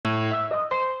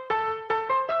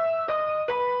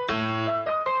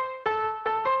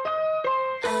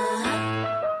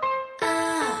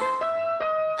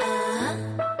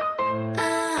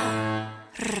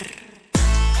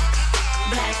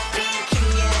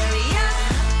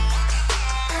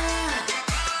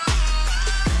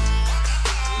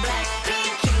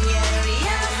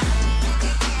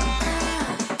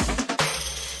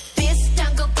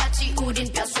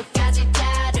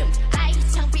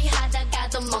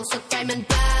멍석 깔면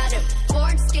바름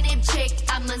Born skinny chick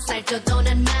앞만 살쪄도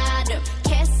난 마름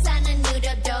계산은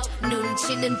느려도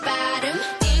눈치는 빠름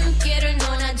인기를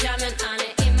논하자면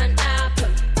안에 입만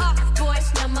아픔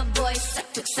boys 넘어 boys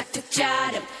싹둑싹둑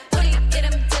자름 우리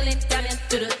이름 들린다면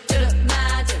뚜루뚜루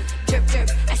맞음 drip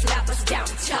drip acid up bust down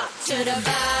top to the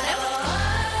bottom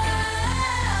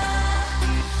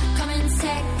Come and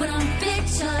take put on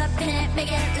bitch all up in it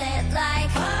make it lit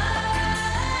like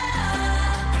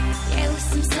Yeah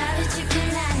웃음 savage you can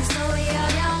land so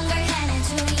어려운 걸 해내줘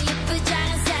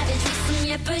예쁘장한 savage 웃음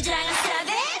예쁘장한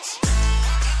savage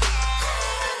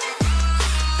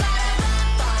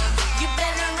You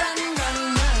better run run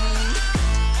run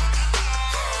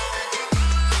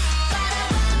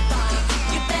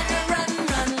You better run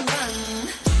run run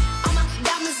All my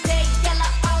diamonds they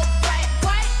yellow all bright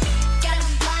bright Got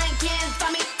 'em blind can't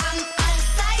find me I'm out of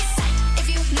sight If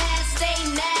you mad stay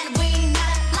mad we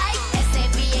not like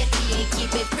S-A-V-A-D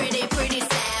keep it pretty pretty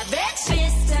savage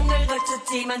비슷한 걸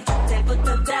걸쳤지만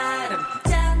곁에부터 다름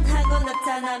짠하고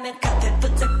나타나면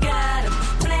카페부터 가름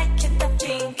블랙했다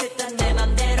핑크했다 내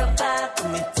맘대로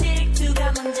바꾸면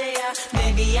질투가 문제야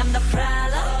Maybe I'm the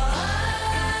problem